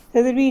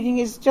So the reading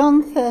is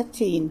John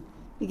 13,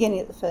 beginning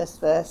at the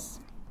first verse.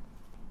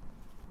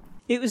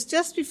 It was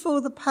just before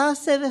the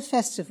Passover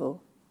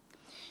festival.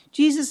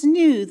 Jesus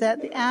knew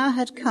that the hour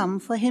had come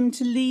for him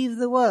to leave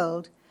the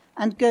world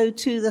and go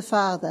to the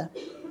Father.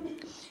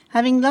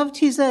 Having loved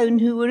his own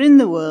who were in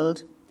the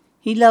world,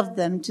 he loved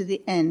them to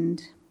the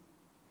end.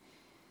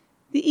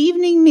 The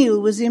evening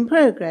meal was in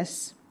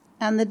progress,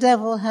 and the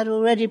devil had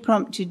already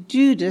prompted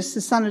Judas,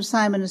 the son of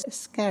Simon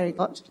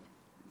Iscariot,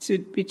 to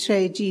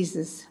betray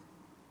Jesus.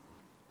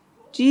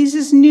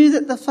 Jesus knew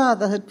that the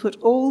Father had put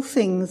all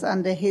things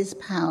under his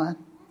power,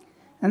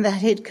 and that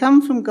he had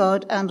come from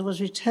God and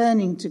was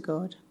returning to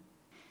God.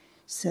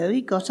 So he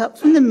got up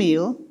from the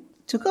meal,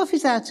 took off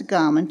his outer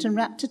garment and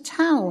wrapped a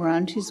towel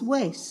around his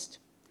waist.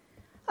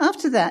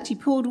 After that, he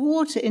poured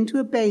water into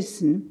a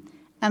basin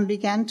and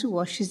began to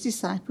wash his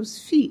disciples'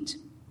 feet,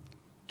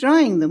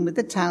 drying them with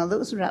the towel that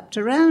was wrapped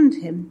around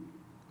him.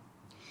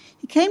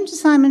 He came to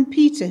Simon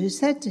Peter, who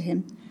said to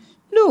him,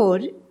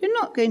 "Lord, you're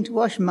not going to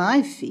wash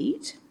my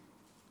feet?"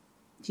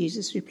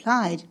 Jesus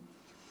replied,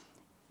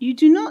 "You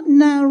do not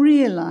now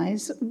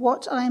realize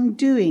what I am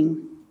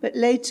doing, but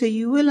later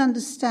you will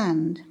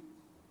understand."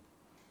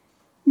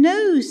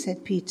 "No,"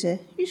 said Peter,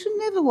 "you shall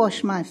never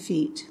wash my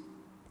feet."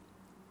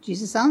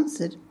 Jesus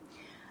answered,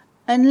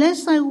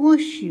 "Unless I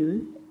wash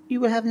you, you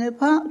will have no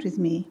part with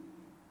me."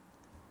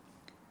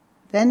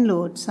 "Then,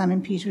 Lord,"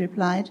 Simon Peter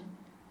replied,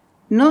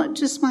 "not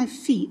just my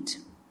feet,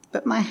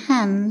 but my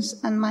hands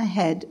and my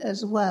head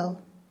as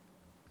well."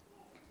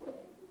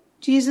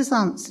 Jesus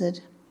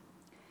answered,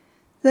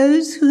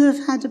 "Those who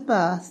have had a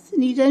bath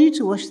need only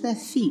to wash their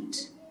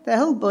feet. Their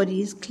whole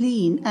body is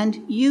clean,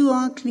 and you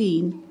are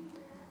clean,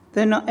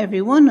 though not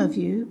every one of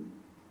you."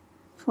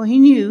 For he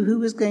knew who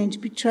was going to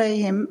betray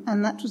him,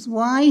 and that was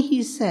why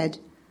he said,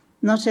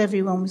 "Not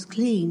everyone was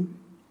clean."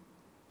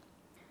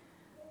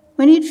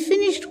 When he had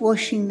finished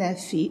washing their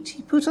feet,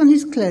 he put on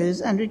his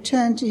clothes and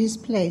returned to his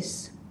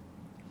place.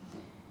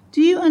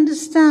 "Do you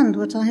understand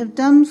what I have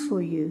done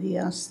for you?" he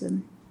asked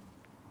them.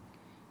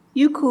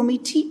 "You call me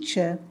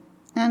teacher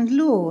and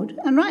Lord,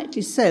 and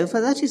rightly so,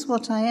 for that is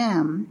what I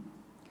am.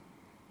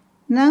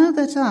 Now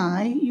that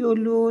I, your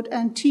Lord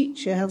and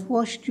teacher, have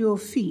washed your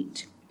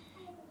feet,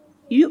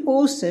 you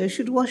also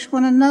should wash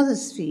one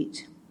another's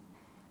feet.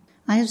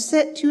 I have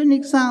set you an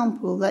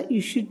example that you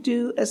should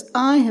do as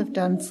I have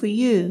done for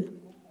you.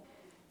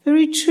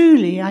 Very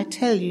truly, I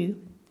tell you,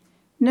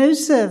 no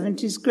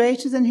servant is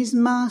greater than his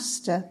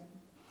master,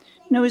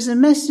 nor is a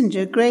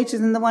messenger greater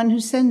than the one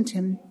who sent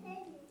him.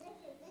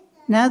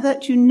 Now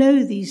that you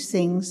know these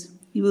things,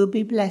 you will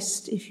be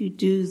blessed if you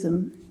do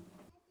them."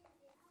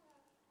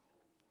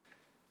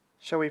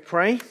 Shall we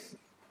pray?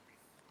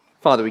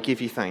 Father, we give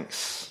you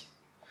thanks.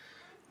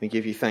 We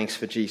give you thanks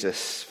for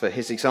Jesus, for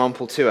his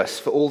example to us,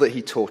 for all that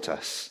he taught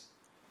us.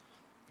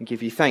 We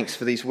give you thanks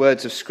for these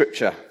words of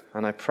Scripture,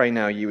 and I pray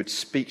now you would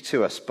speak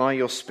to us by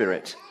your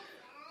Spirit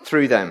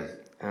through them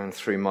and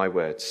through my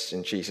words.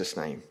 In Jesus'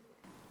 name,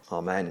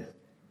 amen.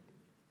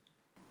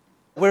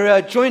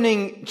 We're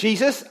joining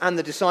Jesus and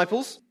the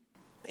disciples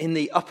in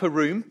the upper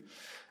room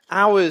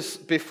hours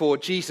before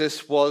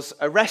Jesus was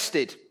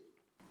arrested.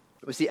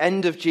 It was the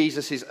end of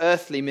Jesus'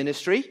 earthly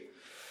ministry,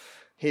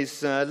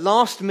 his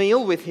last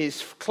meal with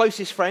his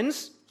closest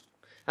friends,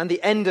 and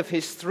the end of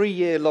his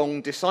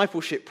 3-year-long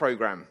discipleship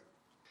program.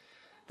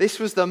 This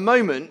was the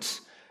moment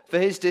for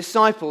his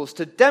disciples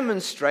to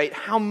demonstrate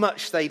how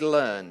much they'd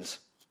learned.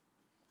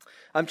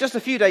 Just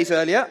a few days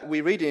earlier, we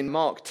read in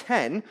Mark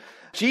 10,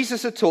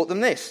 Jesus had taught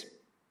them this: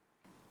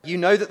 "You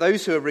know that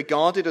those who are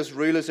regarded as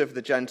rulers over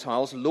the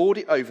Gentiles lord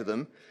it over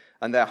them,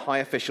 and their high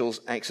officials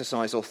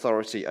exercise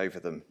authority over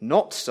them.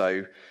 Not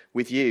so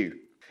with you.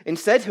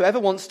 Instead, whoever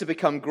wants to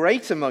become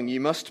great among you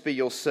must be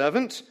your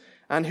servant,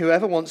 and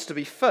whoever wants to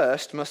be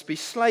first must be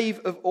slave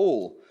of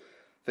all.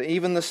 For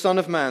even the Son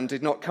of Man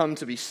did not come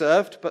to be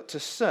served, but to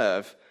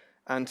serve,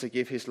 and to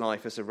give his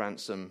life as a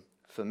ransom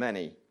for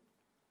many."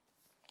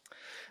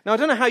 Now, I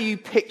don't know how you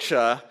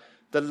picture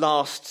the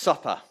Last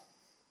Supper.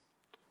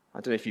 I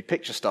don't know if you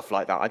picture stuff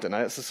like that. I don't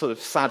know. It's a sort of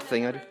sad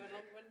thing.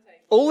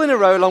 All in a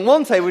row along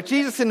one table with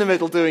Jesus in the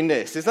middle doing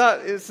this. Is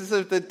this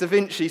the Da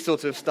Vinci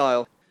sort of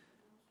style?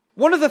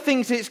 One of the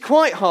things it's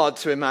quite hard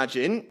to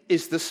imagine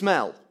is the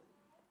smell.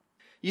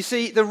 You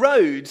see, the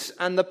roads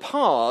and the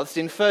paths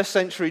in first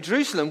century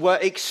Jerusalem were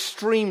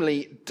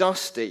extremely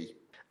dusty,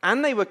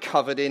 and they were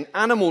covered in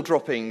animal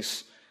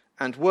droppings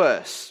and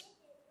worse.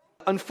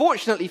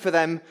 Unfortunately for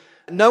them,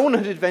 no one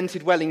had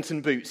invented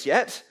Wellington boots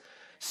yet,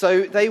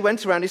 so they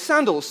went around in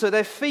sandals, so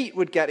their feet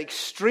would get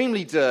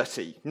extremely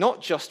dirty,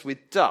 not just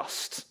with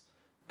dust,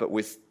 but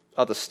with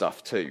other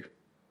stuff too.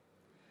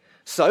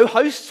 So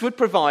hosts would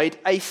provide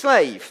a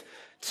slave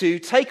to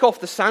take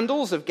off the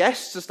sandals of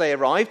guests as they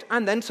arrived,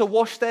 and then to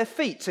wash their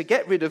feet to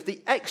get rid of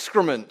the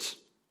excrement.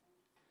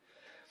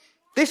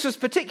 This was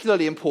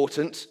particularly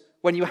important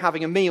when you were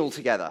having a meal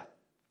together.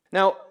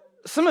 Now,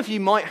 some of you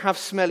might have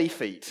smelly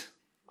feet.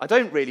 I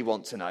don't really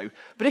want to know.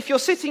 But if you're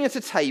sitting at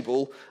a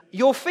table,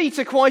 your feet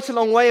are quite a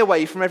long way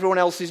away from everyone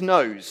else's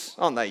nose,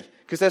 aren't they?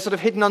 Because they're sort of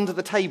hidden under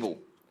the table.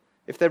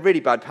 If they're really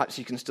bad, perhaps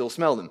you can still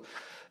smell them.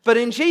 But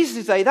in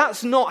Jesus' day,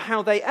 that's not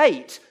how they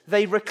ate.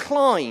 They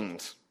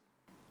reclined.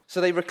 So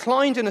they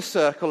reclined in a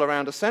circle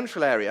around a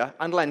central area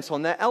and leant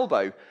on their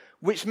elbow,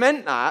 which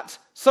meant that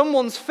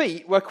someone's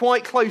feet were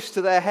quite close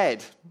to their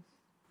head.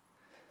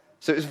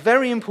 So it was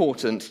very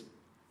important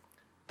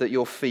that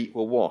your feet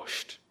were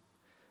washed.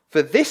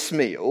 For this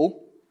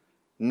meal,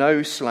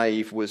 no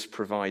slave was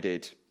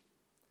provided,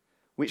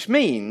 which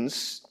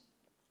means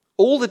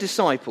all the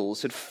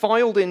disciples had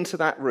filed into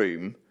that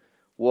room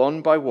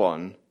one by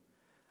one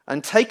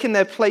and taken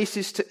their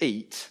places to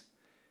eat,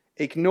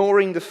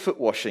 ignoring the foot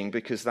washing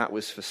because that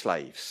was for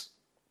slaves.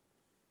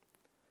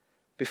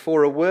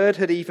 Before a word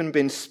had even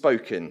been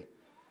spoken,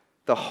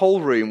 the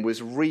whole room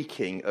was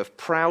reeking of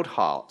proud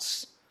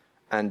hearts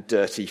and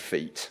dirty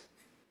feet.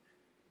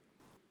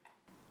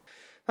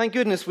 Thank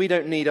goodness we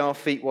don't need our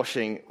feet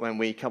washing when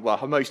we come,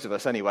 well, most of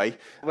us anyway,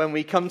 when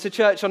we come to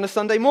church on a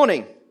Sunday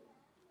morning.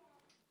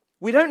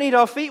 We don't need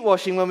our feet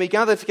washing when we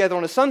gather together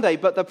on a Sunday,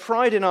 but the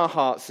pride in our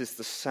hearts is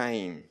the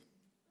same.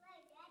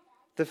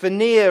 The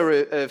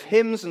veneer of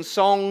hymns and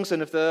songs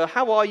and of the,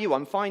 how are you,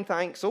 I'm fine,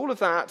 thanks, all of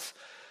that,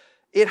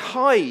 it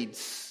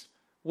hides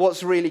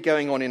what's really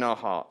going on in our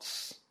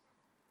hearts.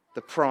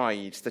 The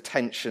pride, the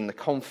tension, the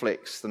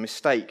conflicts, the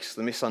mistakes,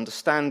 the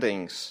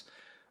misunderstandings,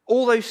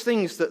 all those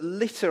things that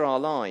litter our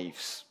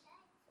lives.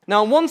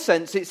 Now, in one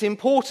sense, it's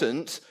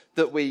important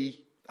that we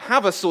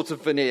have a sort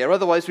of veneer,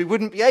 otherwise we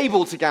wouldn't be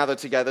able to gather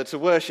together to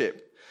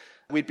worship.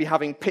 We'd be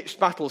having pitched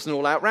battles and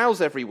all-out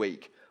rows every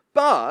week.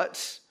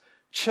 But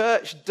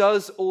church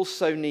does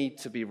also need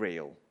to be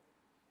real.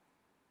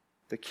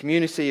 The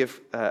community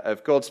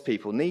of God's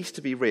people needs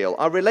to be real.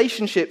 Our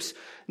relationships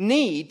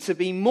need to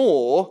be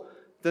more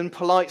than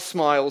polite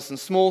smiles and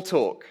small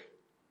talk.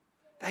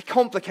 They're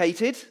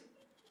complicated.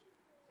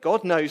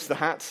 God knows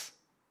that.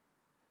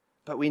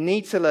 But we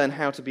need to learn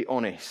how to be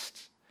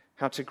honest,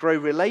 how to grow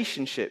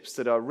relationships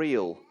that are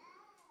real.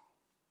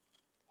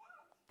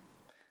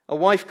 A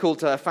wife called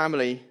to her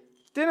family,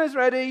 "Dinner's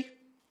ready."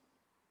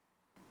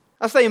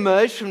 As they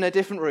emerged from their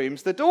different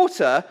rooms, the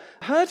daughter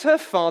heard her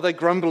father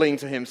grumbling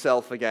to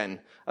himself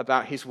again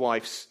about his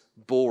wife's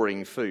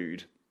boring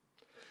food.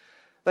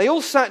 They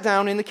all sat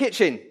down in the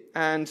kitchen,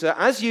 and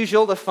as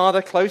usual, the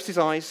father closed his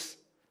eyes,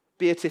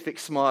 beatific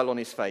smile on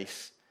his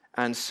face,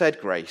 and said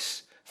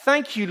grace,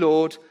 "Thank you,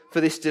 Lord,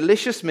 for this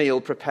delicious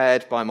meal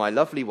prepared by my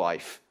lovely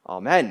wife.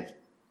 Amen."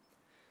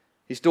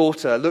 His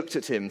daughter looked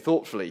at him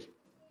thoughtfully.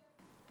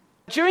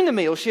 During the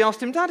meal, she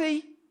asked him,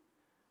 "Daddy,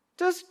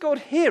 does God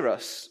hear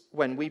us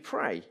when we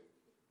pray?"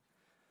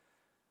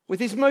 With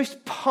his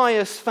most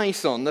pious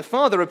face on, the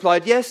father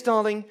replied, "Yes,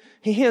 darling,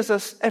 he hears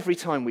us every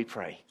time we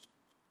pray."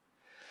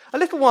 A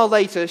little while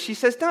later, she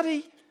says,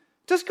 "Daddy,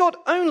 does God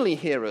only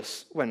hear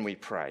us when we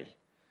pray?"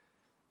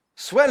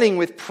 Swelling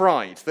with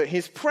pride that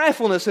his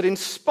prayerfulness had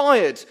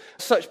inspired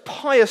such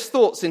pious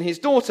thoughts in his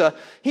daughter,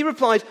 he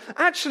replied,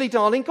 "Actually,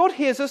 darling, God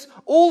hears us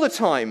all the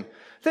time.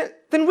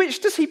 Then which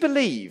does he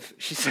believe?"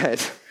 she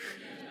said.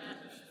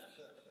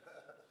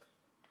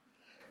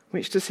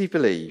 Which does he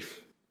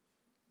believe?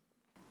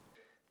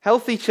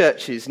 Healthy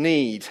churches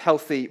need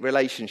healthy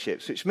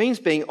relationships, which means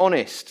being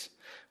honest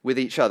with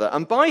each other.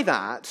 And by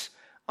that,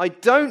 I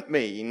don't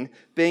mean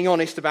being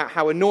honest about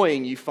how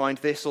annoying you find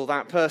this or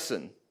that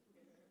person.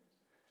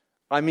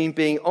 I mean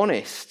being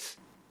honest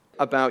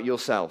about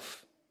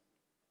yourself.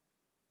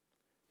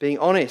 Being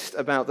honest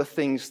about the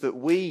things that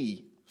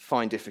we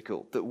find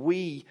difficult, that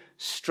we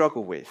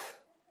struggle with.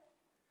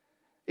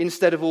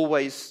 Instead of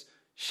always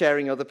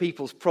sharing other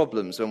people's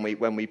problems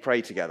when we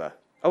pray together.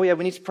 "Oh yeah,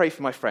 we need to pray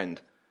for my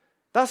friend."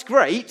 That's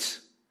great,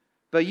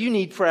 but you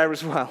need prayer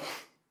as well.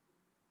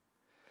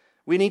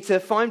 We need to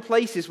find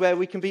places where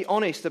we can be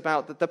honest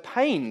about the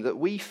pain that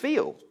we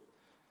feel,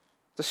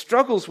 the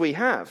struggles we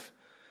have.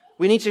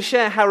 We need to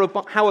share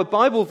how a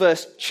Bible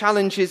verse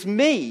challenges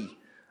me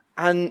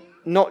and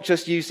not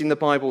just using the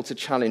Bible to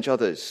challenge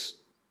others.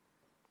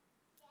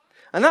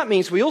 And that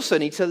means we also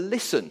need to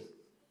listen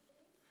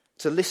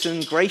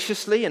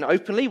graciously and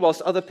openly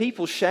whilst other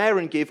people share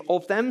and give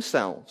of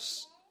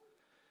themselves.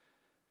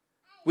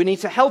 We need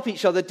to help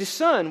each other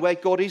discern where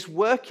God is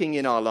working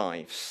in our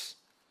lives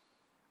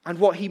and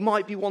what he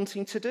might be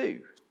wanting to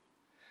do.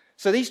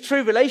 So these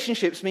true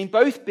relationships mean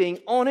both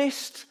being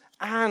honest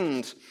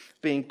and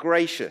being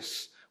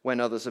gracious when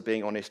others are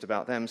being honest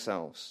about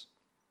themselves.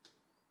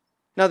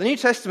 Now, the New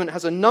Testament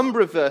has a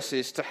number of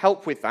verses to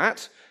help with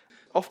that,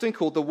 often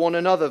called the one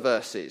another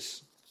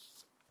verses.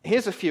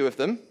 Here's a few of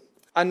them.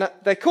 And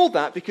they're called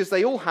that because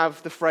they all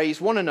have the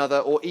phrase one another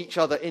or each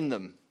other in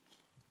them.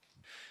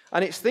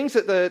 And it's things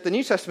that the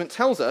New Testament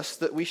tells us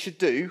that we should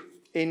do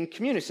in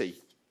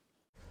community.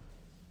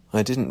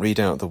 I didn't read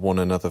out the one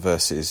another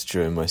verses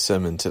during my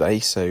sermon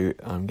today, so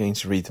I'm going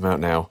to read them out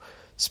now,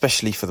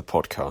 especially for the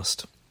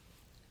podcast.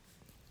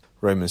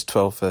 Romans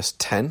 12 verse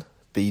 10,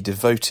 be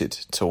devoted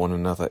to one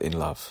another in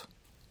love.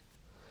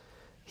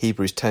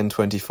 Hebrews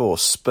 10:24,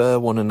 spur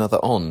one another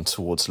on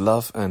towards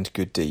love and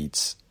good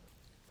deeds.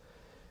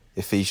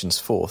 Ephesians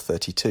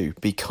 4:32,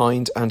 be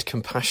kind and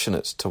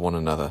compassionate to one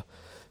another,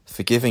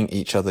 forgiving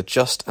each other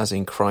just as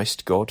in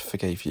Christ God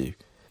forgave you.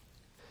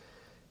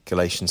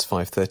 Galatians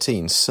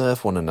 5:13,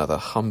 serve one another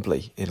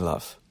humbly in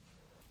love.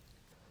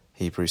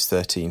 Hebrews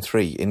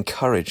 13:3,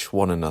 encourage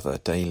one another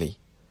daily.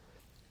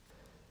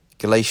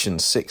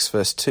 Galatians 6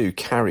 verse 2,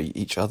 carry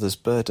each other's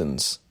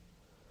burdens.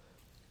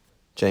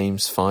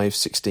 James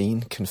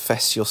 5:16,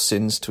 confess your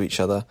sins to each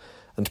other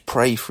and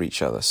pray for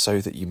each other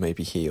so that you may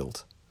be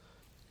healed.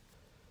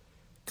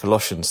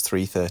 Colossians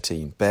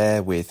 3:13,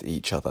 bear with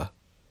each other.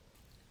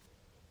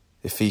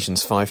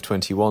 Ephesians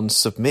 5:21,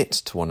 submit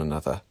to one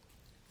another.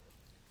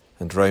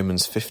 And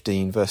Romans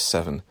 15 verse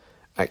 7,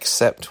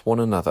 accept one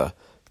another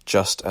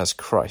just as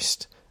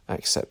Christ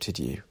accepted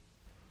you.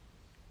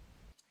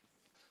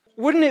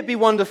 Wouldn't it be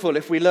wonderful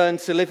if we learned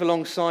to live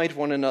alongside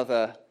one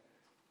another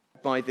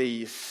by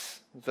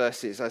these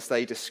verses as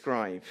they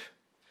describe?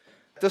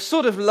 The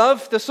sort of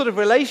love, the sort of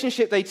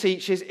relationship they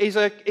teach is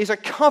a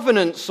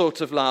covenant sort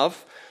of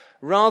love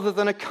rather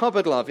than a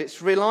cupboard love.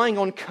 It's relying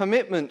on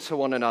commitment to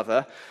one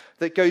another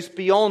that goes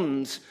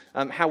beyond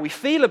how we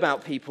feel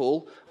about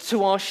people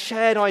to our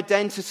shared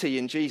identity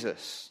in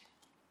Jesus.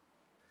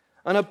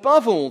 And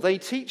above all, they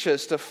teach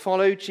us to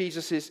follow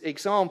Jesus'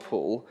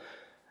 example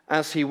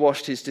as he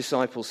washed his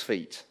disciples'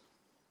 feet.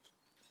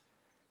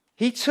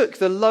 He took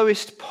the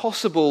lowest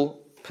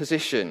possible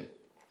position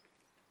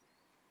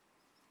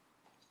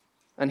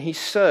and he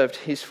served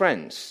his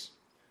friends,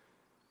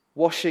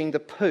 washing the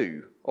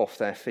poo off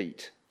their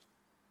feet.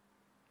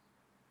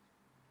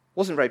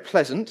 Wasn't very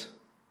pleasant,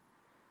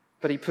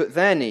 but he put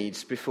their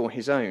needs before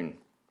his own.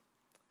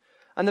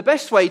 And the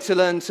best way to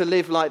learn to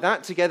live like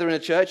that together in a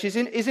church is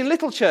in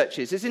little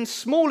churches, is in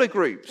smaller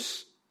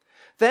groups.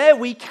 There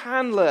we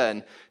can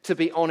learn to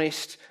be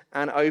honest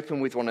and open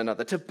with one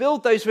another, to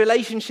build those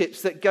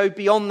relationships that go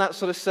beyond that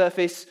sort of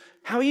surface.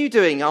 How are you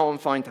doing? Oh, I'm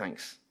fine,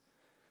 thanks.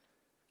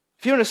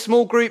 If you're in a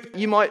small group,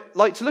 you might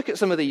like to look at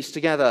some of these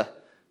together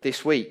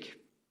this week.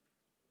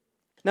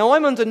 Now,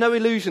 I'm under no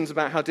illusions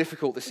about how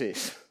difficult this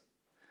is.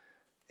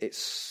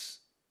 It's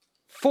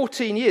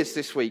 14 years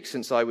this week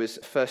since I was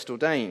first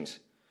ordained.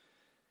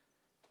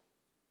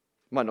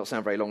 Might not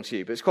sound very long to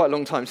you, but it's quite a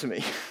long time to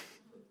me.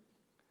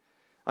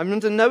 I'm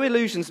under no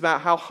illusions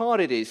about how hard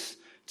it is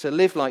to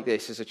live like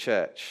this as a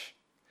church.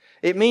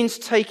 It means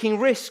taking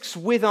risks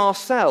with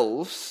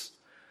ourselves,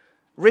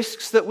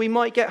 risks that we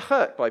might get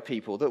hurt by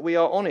people that we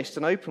are honest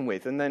and open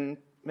with, and then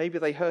maybe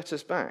they hurt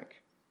us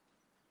back.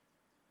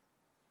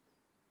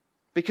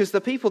 Because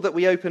the people that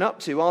we open up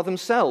to are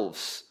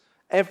themselves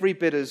every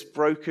bit as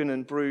broken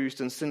and bruised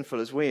and sinful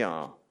as we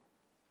are.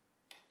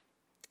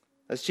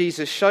 As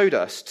Jesus showed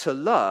us, to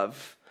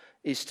love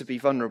is to be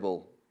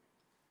vulnerable.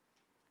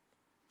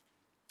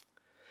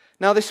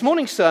 Now, this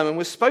morning's sermon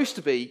was supposed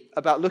to be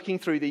about looking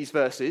through these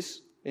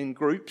verses in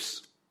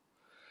groups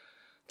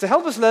to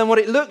help us learn what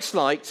it looks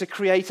like to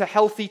create a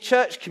healthy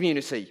church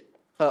community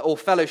or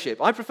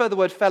fellowship. I prefer the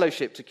word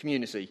fellowship to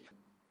community.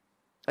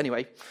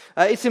 Anyway,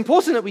 it's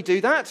important that we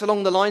do that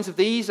along the lines of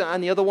these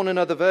and the other one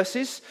another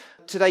verses.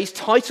 Today's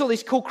title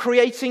is called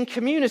Creating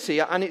Community,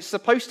 and it's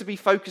supposed to be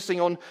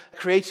focusing on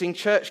creating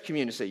church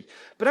community.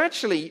 But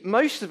actually,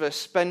 most of us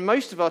spend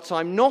most of our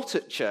time not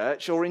at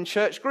church or in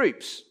church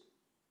groups.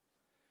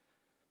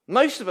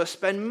 Most of us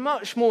spend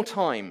much more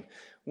time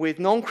with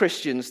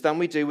non-Christians than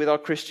we do with our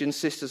Christian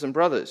sisters and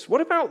brothers.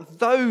 What about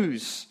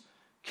those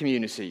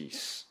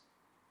communities?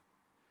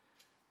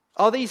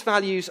 Are these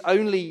values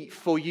only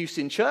for use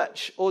in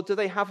church, or do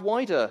they have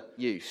wider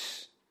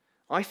use?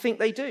 I think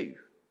they do.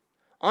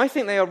 I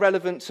think they are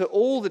relevant to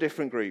all the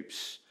different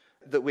groups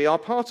that we are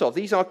part of.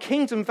 These are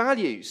kingdom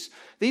values.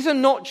 These are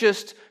not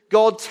just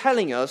God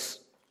telling us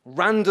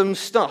random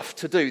stuff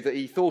to do that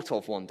he thought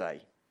of one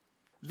day.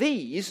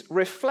 These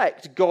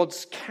reflect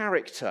God's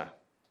character.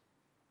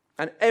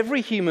 And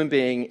every human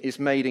being is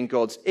made in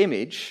God's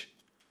image,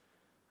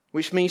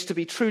 which means to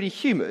be truly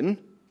human,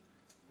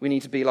 we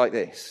need to be like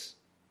this,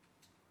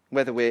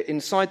 whether we're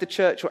inside the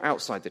church or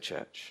outside the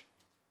church.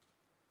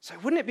 So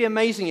wouldn't it be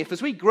amazing if,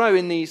 as we grow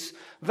in these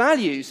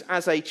values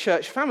as a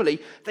church family,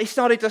 they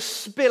started to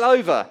spill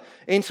over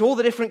into all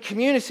the different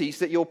communities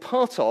that you're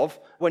part of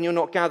when you're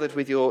not gathered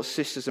with your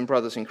sisters and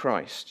brothers in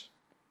Christ?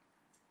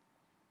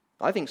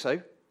 I think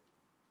so.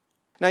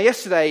 Now,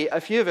 yesterday, a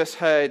few of us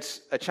heard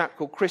a chap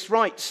called Chris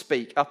Wright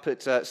speak up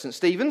at St.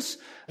 Stephen's.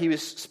 He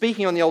was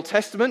speaking on the Old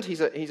Testament. He's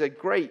a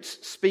great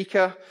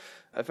speaker,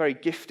 a very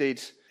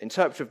gifted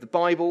interpreter of the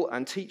Bible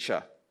and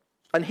teacher.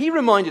 And he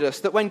reminded us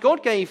that when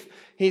God gave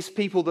his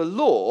people the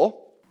law,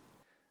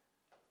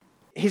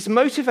 his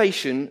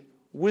motivation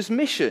was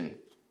mission.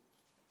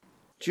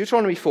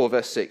 Deuteronomy 4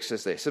 verse 6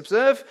 says this: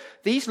 "Observe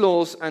these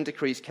laws and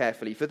decrees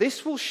carefully, for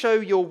this will show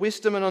your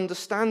wisdom and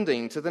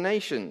understanding to the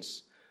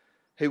nations,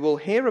 who will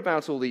hear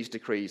about all these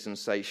decrees and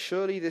say,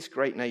 'Surely this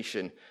great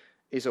nation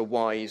is a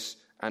wise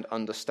and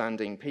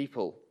understanding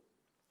people.'"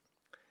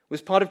 It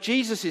was part of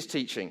Jesus'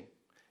 teaching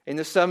in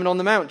the Sermon on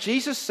the Mount.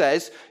 Jesus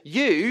says,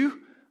 "You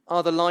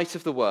are the light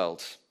of the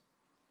world.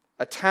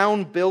 A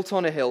town built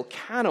on a hill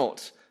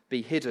cannot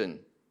be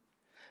hidden.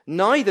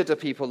 Neither do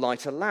people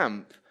light a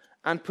lamp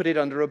and put it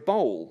under a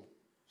bowl.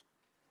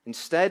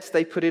 Instead,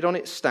 they put it on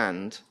its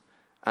stand,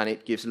 and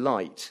it gives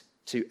light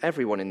to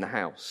everyone in the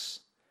house.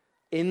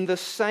 In the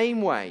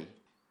same way,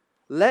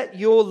 let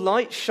your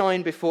light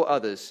shine before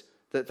others,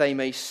 that they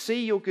may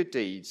see your good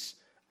deeds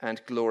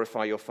and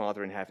glorify your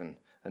Father in heaven.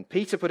 And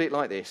Peter put it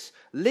like this: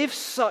 live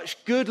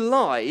such good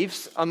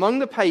lives among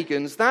the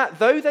pagans that,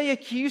 though they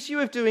accuse you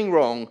of doing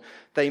wrong,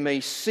 they may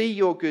see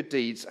your good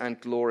deeds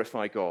and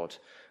glorify God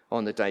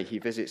on the day he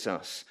visits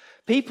us.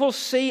 People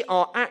see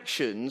our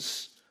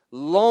actions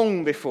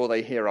long before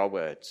they hear our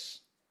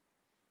words.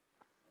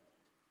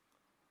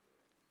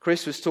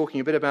 Chris was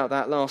talking a bit about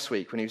that last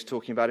week when he was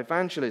talking about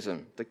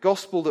evangelism, the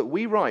gospel that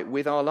we write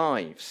with our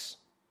lives.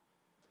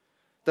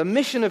 The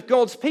mission of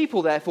God's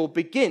people, therefore,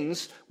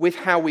 begins with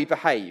how we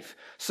behave.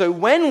 So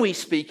when we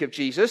speak of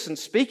Jesus, and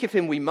speak of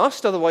him we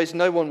must, otherwise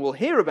no one will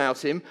hear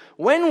about him,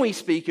 when we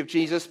speak of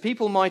Jesus,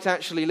 people might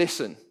actually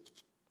listen.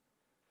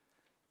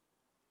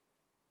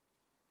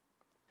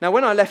 Now,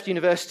 when I left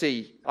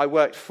university, I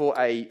worked for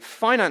a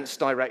finance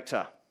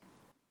director.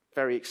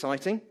 Very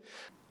exciting.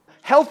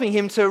 Helping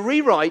him to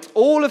rewrite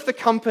all of the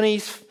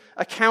company's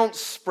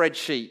accounts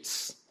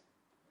spreadsheets.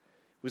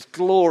 It was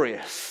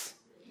glorious.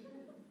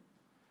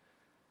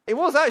 It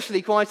was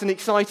actually quite an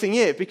exciting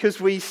year because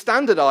we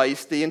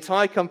standardized the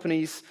entire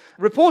company's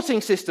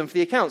reporting system for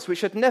the accounts,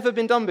 which had never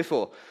been done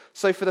before.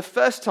 So for the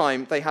first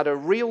time, they had a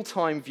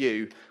real-time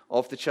view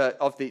of the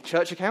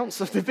church accounts,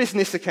 of the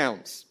business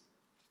accounts.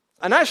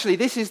 And actually,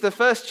 this is the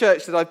first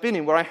church that I've been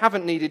in where I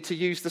haven't needed to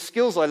use the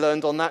skills I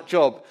learned on that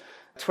job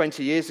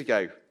 20 years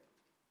ago.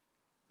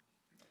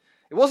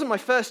 It wasn't my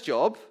first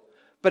job,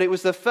 but it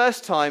was the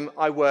first time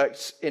I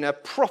worked in a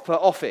proper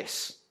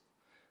office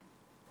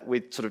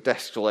with sort of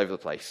desks all over the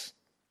place.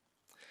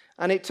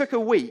 And it took a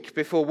week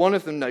before one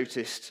of them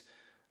noticed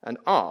and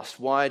asked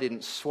why I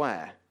didn't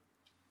swear.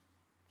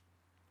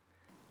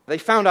 They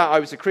found out I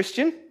was a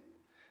Christian,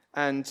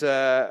 and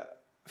for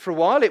a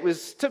while it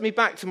took me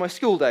back to my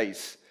school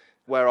days,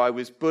 where I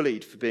was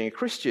bullied for being a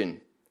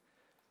Christian.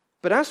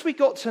 But as we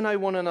got to know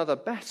one another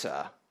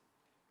better,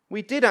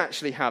 we did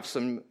actually have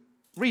some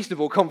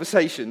reasonable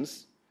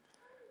conversations,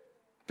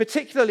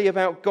 particularly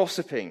about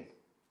gossiping.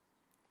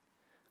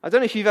 I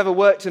don't know if you've ever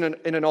worked in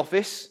an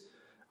office.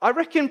 I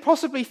reckon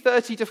possibly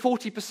 30 to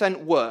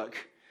 40%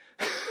 work,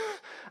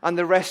 and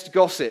the rest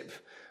gossip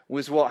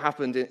was what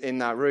happened in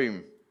that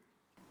room.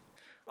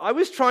 I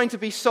was trying to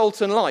be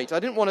salt and light. I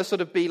didn't want to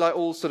sort of be like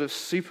all sort of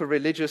super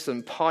religious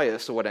and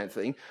pious or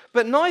whatever,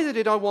 but neither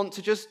did I want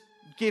to just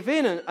give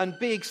in and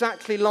be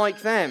exactly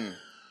like them.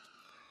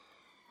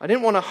 I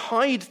didn't want to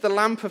hide the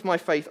lamp of my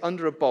faith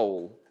under a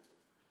bowl.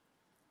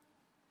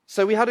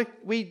 So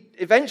we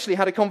eventually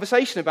had a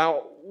conversation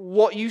about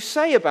what you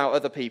say about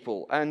other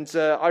people. And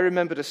I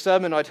remembered a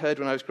sermon I'd heard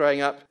when I was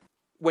growing up,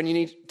 when you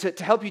need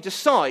to help you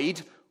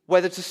decide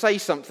whether to say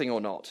something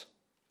or not.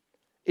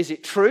 Is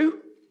it true?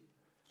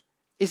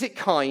 Is it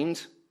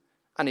kind?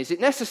 And is it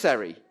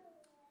necessary?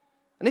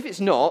 And if it's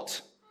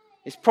not,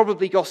 it's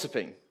probably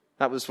gossiping.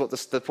 That was what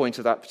the point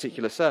of that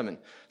particular sermon.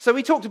 So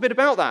we talked a bit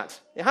about that.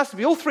 It has to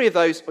be all three of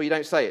those or you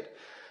don't say it.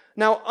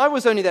 Now, I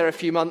was only there a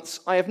few months.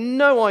 I have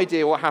no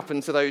idea what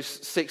happened to those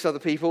 6 other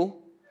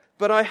people,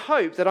 but I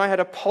hope that I had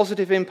a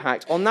positive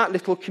impact on that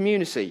little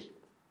community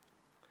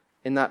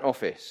in that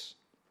office.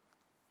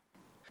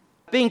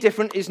 Being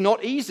different is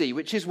not easy,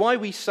 which is why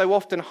we so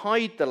often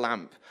hide the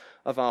lamp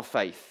of our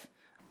faith.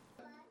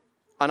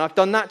 And I've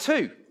done that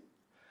too.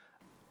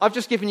 I've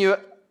just given you,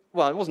 it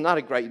wasn't that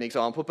a great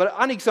example, but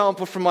an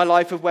example from my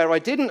life of where I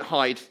didn't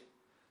hide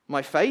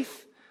my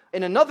faith.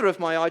 In another of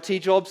my IT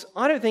jobs,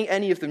 I don't think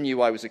any of them knew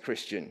I was a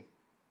Christian.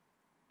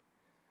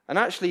 And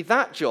actually,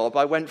 that job,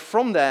 I went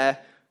from there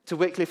to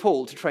Wycliffe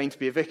Hall to train to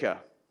be a vicar.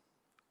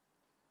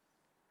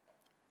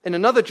 In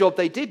another job,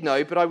 they did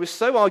know, but I was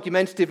so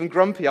argumentative and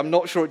grumpy, I'm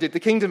not sure it did the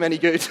kingdom any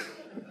good.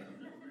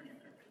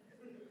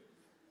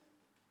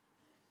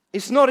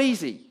 It's not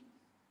easy,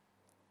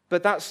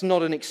 but that's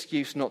not an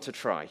excuse not to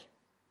try.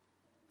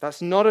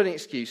 That's not an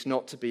excuse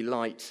not to be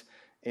light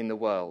in the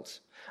world.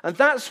 And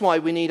that's why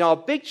we need our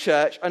big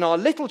church and our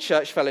little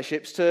church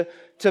fellowships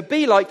to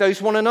be like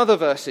those one another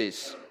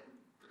verses,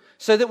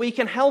 so that we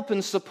can help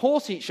and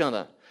support each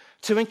other,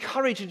 to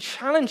encourage and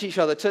challenge each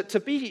other, to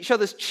be each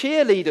other's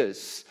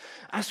cheerleaders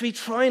as we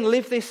try and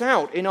live this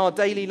out in our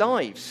daily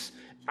lives,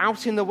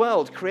 out in the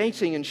world,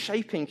 creating and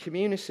shaping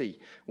community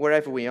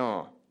wherever we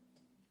are.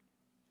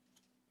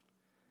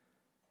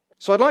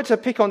 So I'd like to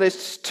pick on,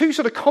 there's 2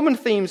 sort of common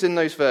themes in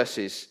those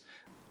verses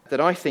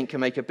that I think can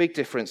make a big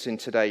difference in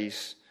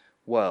today's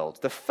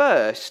world. The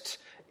first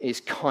is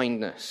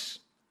kindness.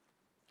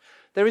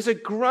 There is a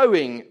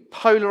growing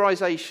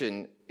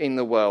polarization in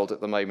the world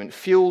at the moment,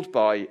 fueled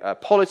by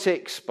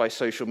politics, by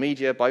social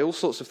media, by all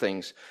sorts of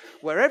things,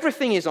 where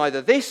everything is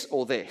either this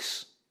or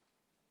this.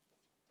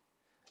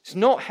 It's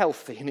not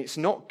healthy and it's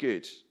not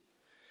good.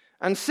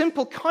 And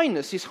simple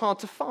kindness is hard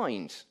to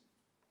find.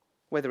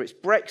 Whether it's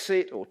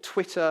Brexit or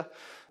Twitter,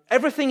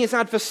 everything is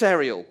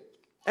adversarial.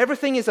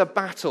 Everything is a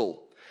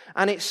battle.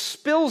 And it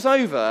spills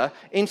over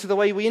into the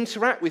way we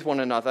interact with one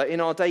another in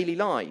our daily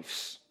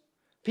lives.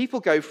 People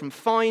go from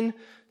fine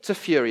to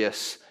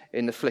furious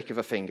in the flick of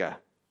a finger.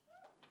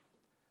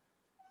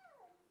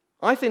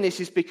 I think this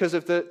is because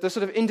of the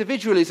sort of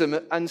individualism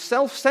and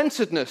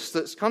self-centeredness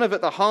that's kind of at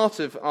the heart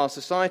of our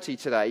society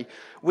today,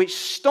 which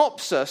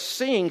stops us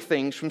seeing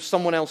things from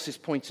someone else's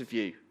point of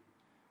view,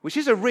 which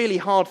is a really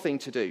hard thing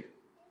to do.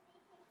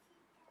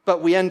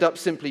 But we end up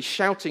simply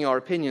shouting our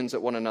opinions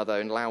at one another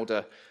in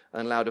louder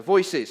and louder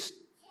voices.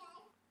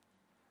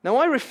 Now,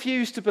 I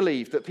refuse to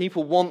believe that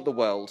people want the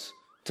world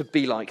to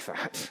be like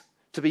that,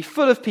 to be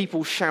full of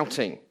people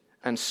shouting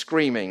and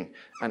screaming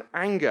and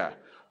anger.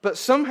 But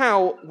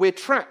somehow we're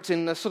trapped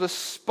in a sort of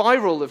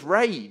spiral of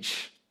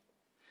rage.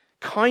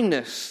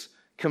 Kindness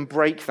can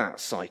break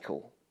that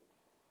cycle.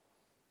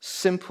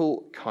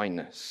 Simple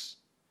kindness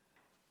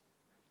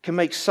can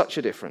make such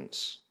a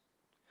difference.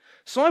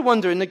 So I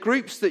wonder, in the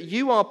groups that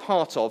you are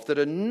part of that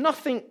are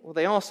nothing, well,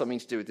 they are something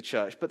to do with the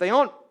church, but they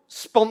aren't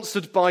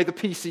sponsored by the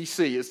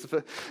PCC, as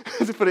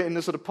to put it in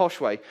the sort of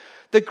posh way.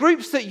 The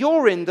groups that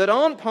you're in that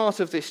aren't part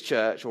of this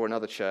church or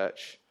another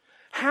church,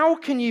 how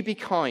can you be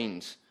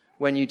kind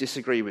when you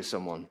disagree with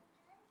someone?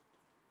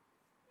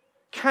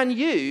 Can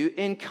you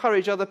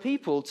encourage other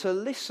people to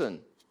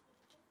listen?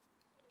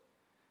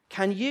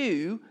 Can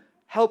you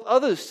help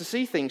others to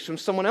see things from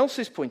someone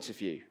else's point of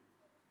view?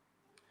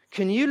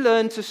 Can you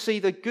learn to see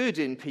the good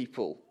in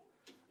people,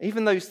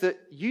 even those that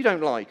you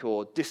don't like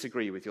or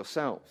disagree with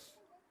yourself?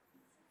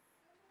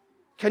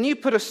 Can you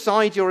put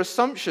aside your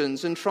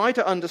assumptions and try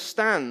to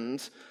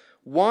understand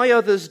why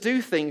others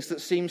do things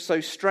that seem so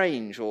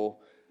strange or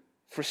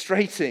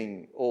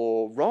frustrating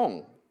or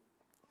wrong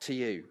to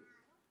you?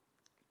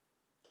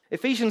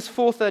 Ephesians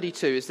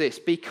 4:32 is this: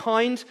 be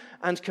kind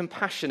and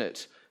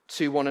compassionate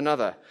to one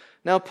another.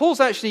 Now, Paul's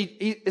there's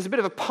a bit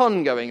of a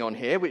pun going on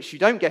here, which you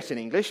don't get in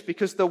English,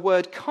 because the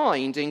word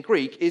kind in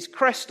Greek is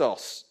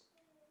Christos.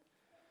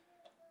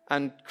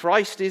 And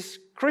Christ is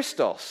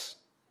Christos.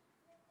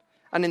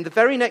 And in the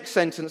very next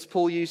sentence,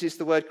 Paul uses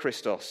the word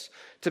Christos.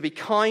 To be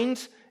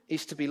kind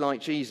is to be like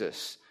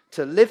Jesus.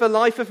 To live a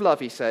life of love,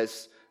 he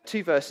says,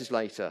 2 verses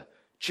later,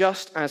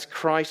 just as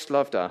Christ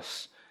loved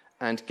us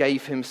and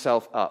gave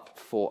himself up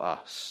for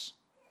us.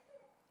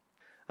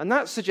 And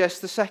that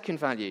suggests the second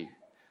value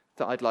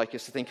that I'd like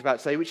us to think about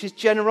today, which is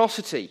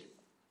generosity.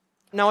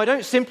 Now, I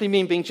don't simply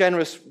mean being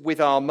generous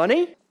with our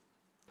money.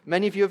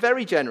 Many of you are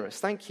very generous,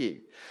 thank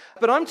you.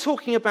 But I'm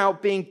talking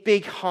about being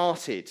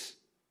big-hearted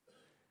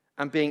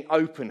and being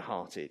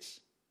open-hearted.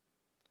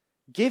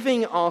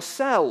 Giving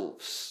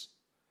ourselves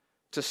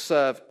to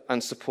serve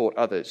and support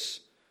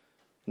others,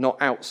 not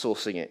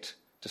outsourcing it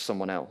to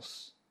someone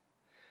else.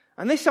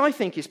 And this, I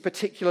think, is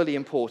particularly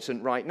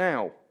important right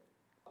now,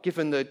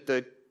 given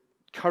the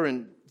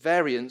current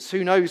variants.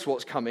 Who knows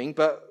what's coming,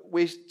 but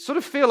we sort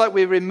of feel like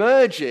we're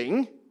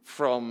emerging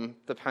from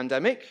the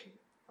pandemic,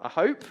 I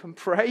hope and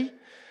pray.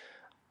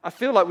 I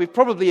feel like we've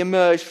probably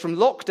emerged from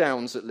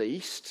lockdowns at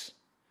least.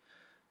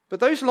 But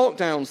those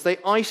lockdowns, they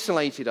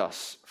isolated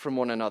us from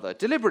one another.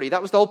 Deliberately,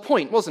 that was the whole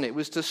point, wasn't it? It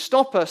was to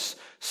stop us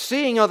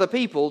seeing other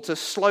people, to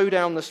slow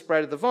down the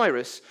spread of the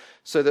virus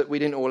so that we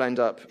didn't all end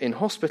up in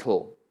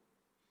hospital.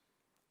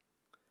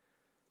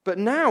 But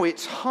now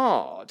it's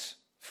hard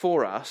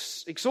for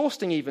us,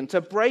 exhausting even, to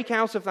break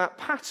out of that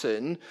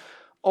pattern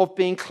of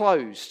being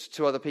closed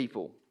to other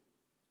people.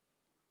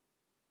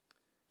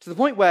 To the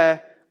point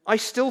where I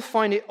still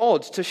find it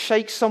odd to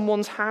shake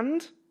someone's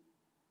hand.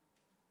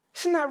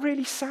 Isn't that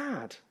really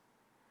sad?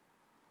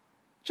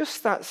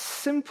 Just that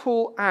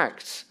simple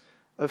act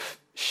of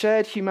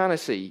shared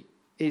humanity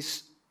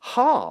is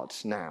hard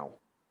now.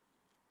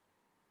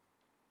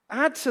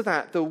 Add to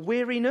that the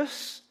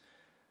weariness,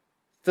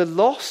 the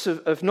loss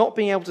of not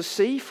being able to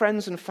see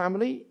friends and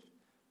family.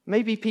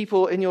 Maybe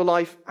people in your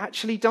life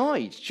actually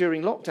died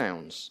during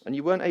lockdowns and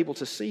you weren't able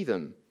to see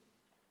them.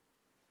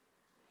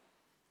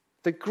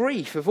 The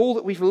grief of all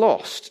that we've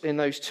lost in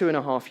those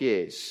 2.5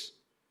 years.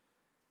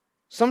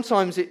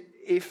 Sometimes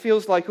it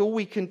feels like all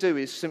we can do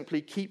is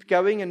simply keep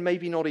going, and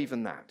maybe not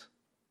even that.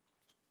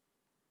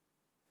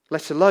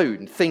 Let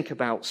alone think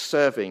about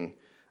serving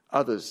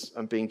others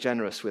and being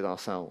generous with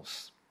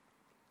ourselves.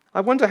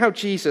 I wonder how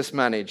Jesus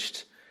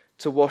managed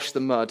to wash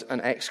the mud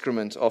and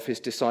excrement off his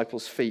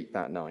disciples' feet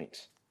that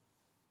night.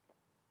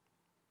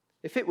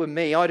 If it were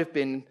me, I'd have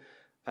been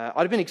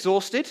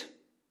exhausted.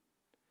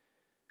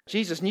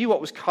 Jesus knew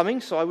what was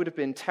coming, so I would have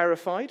been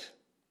terrified.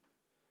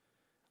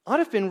 I'd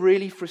have been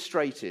really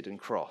frustrated and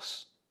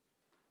cross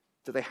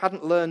that they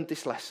hadn't learned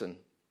this lesson.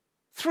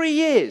 3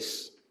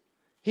 years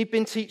he'd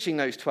been teaching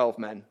those 12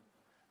 men,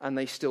 and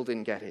they still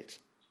didn't get it.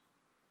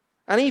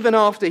 And even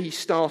after he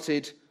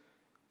started,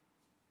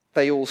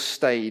 they all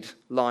stayed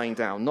lying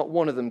down. Not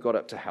one of them got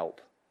up to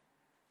help.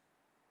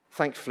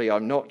 Thankfully,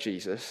 I'm not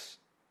Jesus.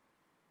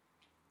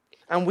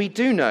 And we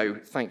do know,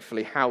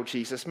 thankfully, how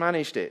Jesus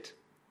managed it.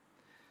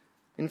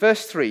 In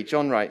verse 3,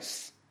 John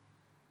writes,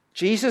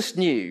 Jesus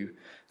knew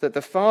that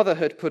the Father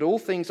had put all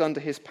things under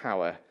his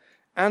power,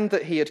 and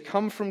that he had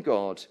come from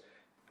God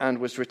and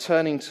was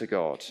returning to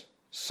God.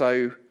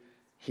 So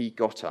he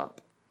got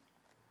up.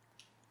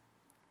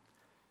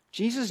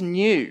 Jesus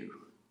knew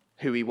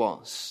who he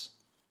was.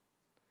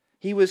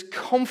 He was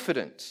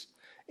confident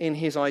in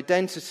his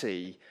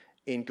identity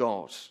in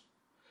God.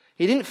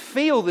 He didn't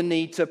feel the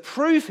need to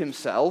prove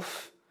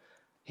himself.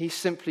 He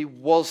simply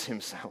was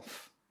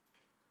himself,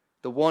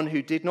 the one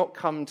who did not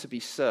come to be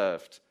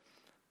served,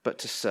 but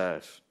to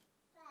serve.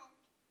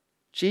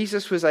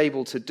 Jesus was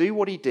able to do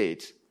what he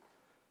did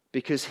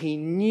because he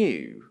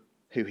knew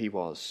who he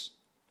was.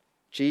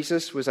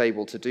 Jesus was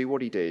able to do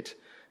what he did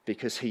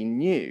because he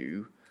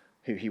knew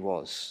who he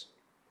was.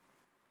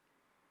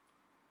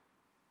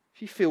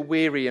 If you feel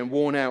weary and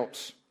worn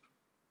out,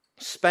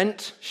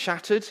 spent,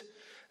 shattered,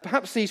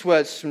 perhaps these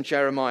words from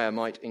Jeremiah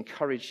might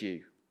encourage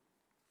you.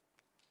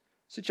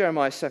 So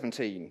Jeremiah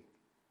 17.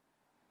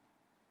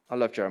 I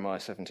love Jeremiah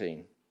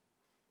 17.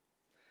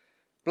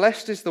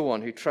 Blessed is the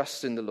one who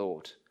trusts in the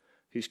Lord,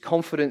 whose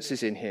confidence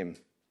is in him.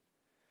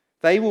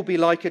 They will be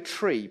like a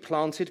tree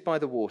planted by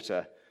the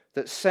water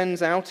that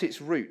sends out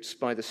its roots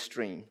by the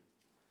stream.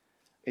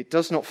 It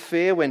does not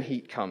fear when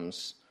heat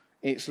comes.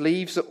 Its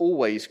leaves are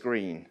always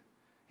green.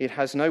 It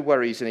has no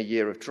worries in a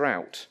year of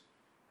drought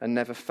and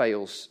never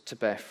fails to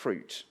bear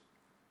fruit.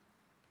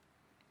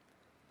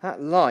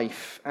 That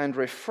life and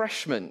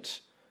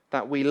refreshment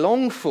that we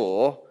long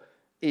for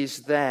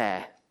is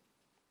there.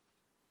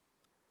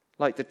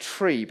 Like the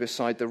tree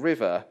beside the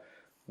river,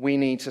 we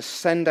need to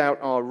send out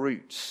our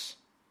roots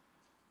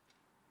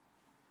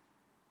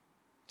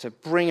to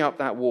bring up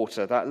that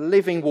water, that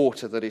living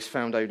water that is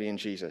found only in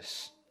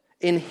Jesus.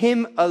 In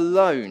him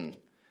alone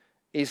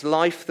is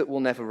life that will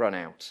never run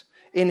out.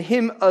 In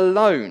him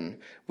alone,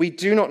 we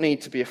do not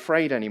need to be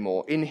afraid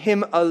anymore. In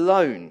him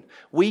alone,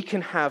 we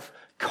can have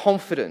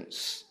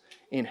confidence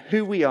in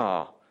who we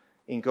are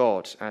in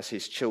God as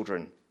his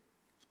children.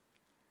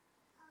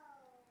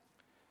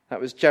 That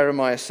was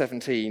Jeremiah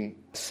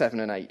 17, 7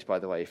 and 8, by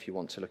the way, if you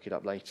want to look it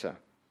up later.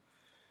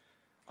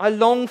 I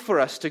long for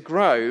us to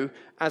grow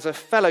as a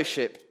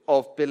fellowship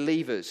of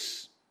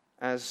believers,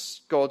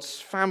 as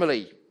God's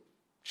family,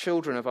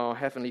 children of our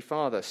Heavenly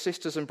Father,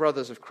 sisters and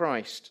brothers of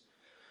Christ.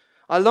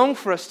 I long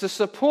for us to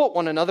support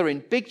one another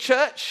in big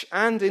church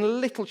and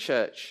in little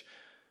church,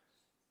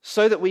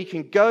 so that we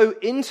can go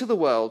into the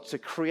world to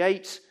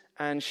create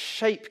and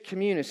shape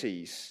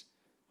communities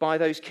by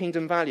those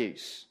kingdom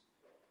values.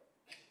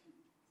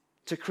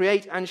 To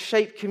create and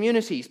shape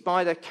communities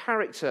by the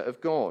character of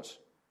God.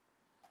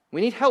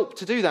 We need help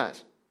to do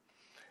that,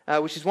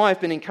 which is why I've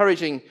been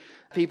encouraging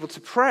people to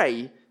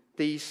pray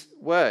these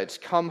words.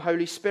 Come,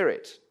 Holy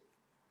Spirit,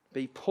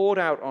 be poured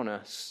out on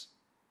us,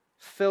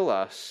 fill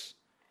us,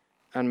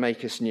 and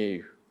make us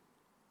new.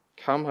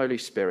 Come, Holy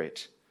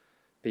Spirit,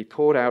 be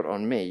poured out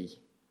on me,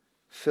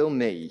 fill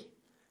me,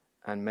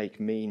 and make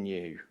me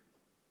new.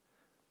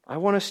 I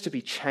want us to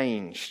be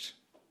changed.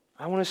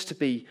 I want us to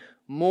be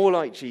more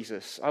like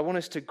Jesus. I want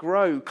us to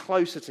grow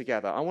closer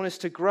together. I want us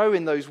to grow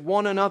in those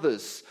one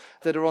another's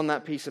that are on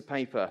that piece of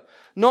paper.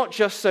 Not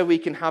just so we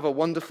can have a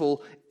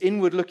wonderful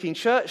inward-looking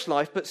church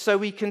life, but so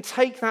we can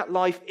take that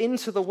life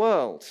into the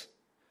world.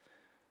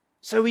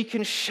 So we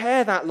can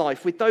share that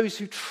life with those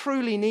who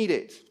truly need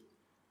it,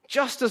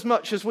 just as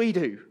much as we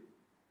do.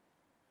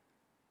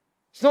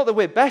 It's not that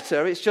we're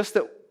better, it's just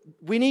that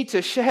we need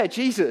to share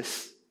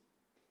Jesus.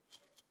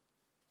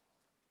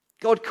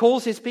 God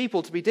calls his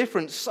people to be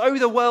different so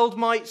the world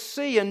might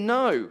see and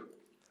know.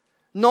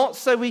 Not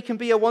so we can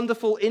be a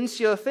wonderful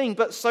insular thing,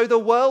 but so the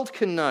world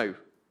can know.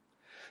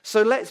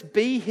 So let's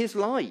be his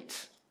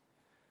light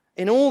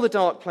in all the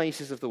dark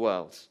places of the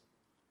world.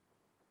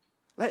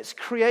 Let's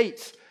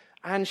create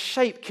and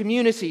shape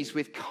communities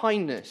with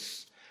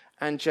kindness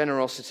and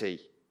generosity.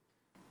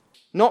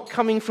 Not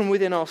coming from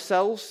within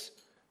ourselves,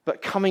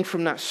 but coming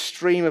from that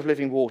stream of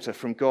living water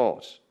from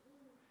God.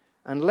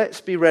 And let's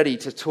be ready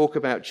to talk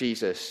about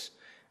Jesus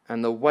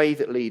and the way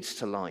that leads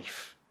to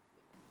life.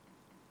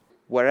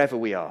 Wherever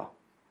we are,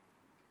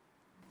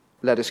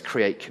 let us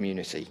create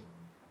community.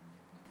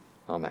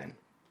 Amen.